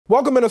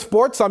Welcome into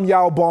sports. I'm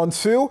Yaw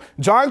Bonsu.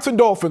 Giants and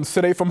Dolphins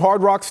today from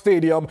Hard Rock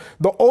Stadium.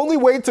 The only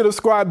way to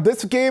describe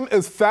this game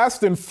is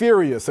fast and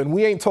furious, and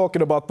we ain't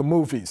talking about the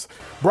movies.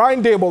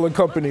 Brian Dable and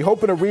company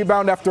hoping to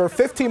rebound after a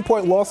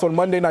 15-point loss on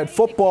Monday Night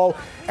Football,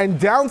 and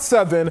down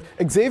 7,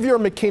 Xavier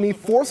McKinney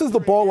forces the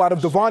ball out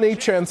of Devon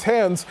Achan's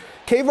hands.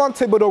 Kayvon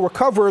Thibodeau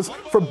recovers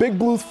for Big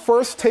Blue's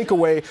first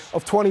takeaway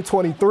of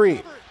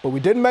 2023. But we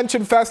didn't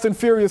mention Fast and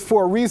Furious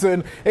for a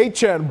reason.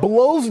 Achan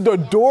blows the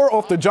door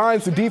off the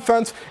Giants'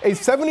 defense, a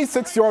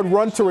 76-yard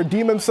run to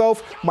redeem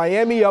himself,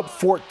 Miami up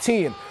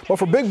 14. But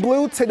for Big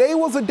Blue, today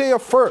was a day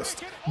of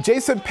first.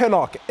 Jason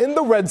Pinnock in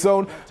the red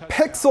zone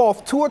picks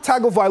off Tua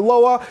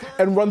Tagovailoa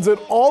and runs it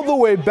all the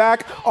way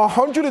back,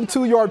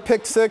 102-yard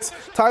pick six,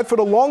 tied for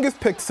the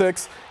longest pick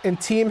six in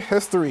team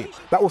history.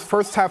 That was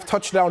first half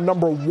touchdown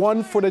number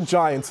 1 for the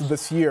Giants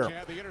this year.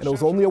 And it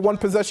was only a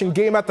one-possession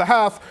game at the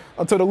half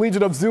until the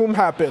Legion of Zoom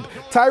happened.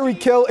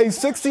 Tyreek Hill, a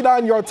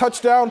 69-yard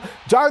touchdown.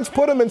 Giants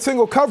put him in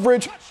single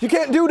coverage. You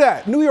can't do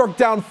that. New York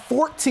down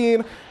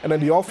 14, and then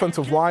the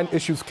offensive line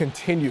issues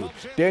continued.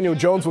 Daniel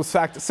Jones was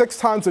sacked 6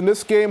 times in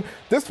this game.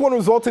 This one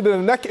resulted in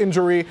a neck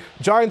injury.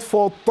 Giants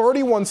fall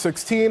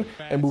 31-16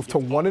 and move to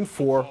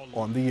 1-4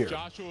 on the year.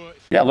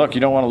 Yeah, look,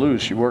 you don't want to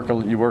lose. You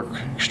work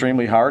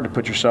extremely hard to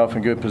put yourself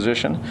in good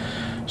position.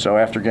 So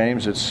after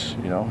games, it's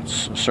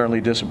certainly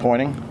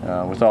disappointing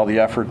with all the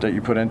effort that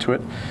you put into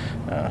it.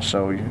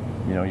 So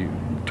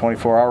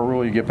 24-hour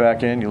rule, you get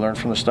back in, you learn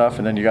from the stuff,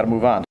 and then you got to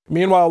move on.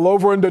 Meanwhile,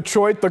 over in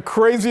Detroit, the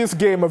craziest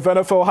game of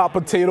NFL hot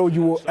potato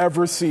you will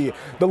ever see.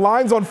 The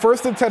Lions on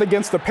 1st and 10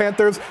 against the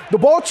Panthers. The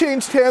ball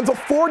changed hands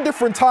 4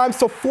 different times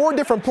to 4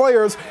 different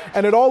players,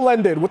 and it all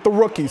ended with the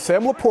rookie,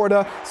 Sam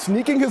Laporta,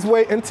 sneaking his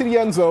way into the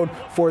end zone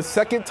for his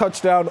second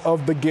touchdown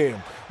of the game.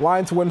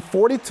 Lions win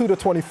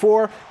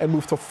 42-24 and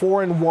move to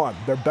 4-1,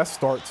 their best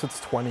start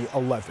since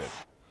 2011.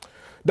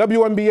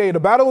 WNBA, the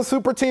battle of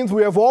super teams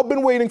we have all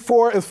been waiting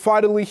for is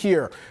finally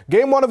here.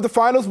 Game 1 of the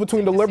finals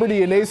between the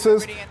Liberty and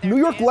Aces. New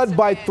York led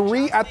by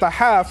 3 at the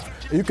half.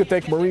 You could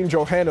thank Maureen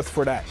Johannes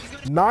for that.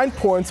 9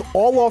 points,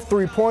 all off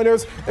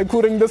 3-pointers,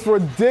 including this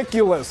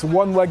ridiculous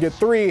one-legged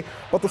 3.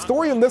 But the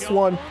story in this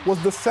one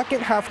was the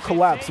second half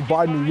collapse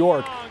by New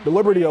York. The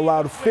Liberty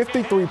allowed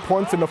 53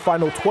 points in the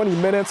final 20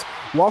 minutes.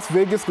 Las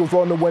Vegas goes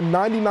on to win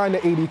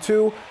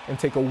 99-82 and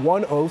take a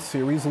 1-0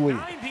 series lead.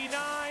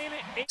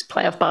 It's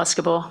playoff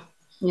basketball.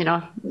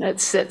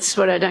 That's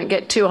what I don't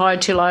get too high,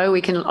 too low.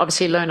 We can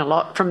obviously learn a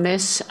lot from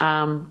this,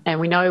 and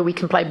we know we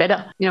can play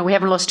better. We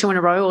haven't lost 2 in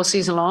a row all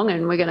season long,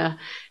 and we're going to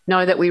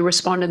know that we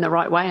respond in the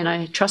right way. And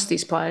I trust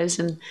these players,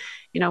 and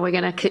we're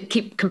going to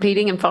keep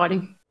competing and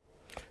fighting.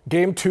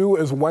 Game 2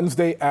 is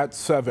Wednesday at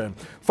 7.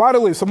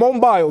 Finally,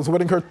 Simone Biles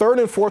winning her 3rd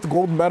and 4th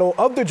gold medal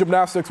of the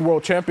Gymnastics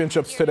World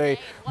Championships today.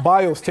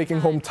 Biles taking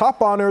home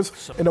top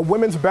honors in the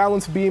women's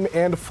balance beam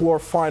and floor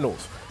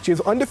finals. She is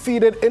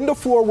undefeated in the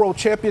Floor World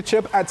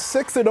Championship at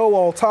 6-0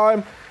 all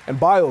time, and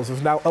Biles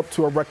is now up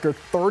to a record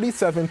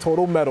 37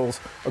 total medals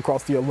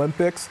across the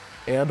Olympics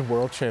and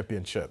World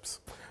Championships.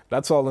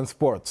 That's all in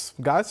sports.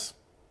 Guys,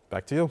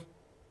 back to you.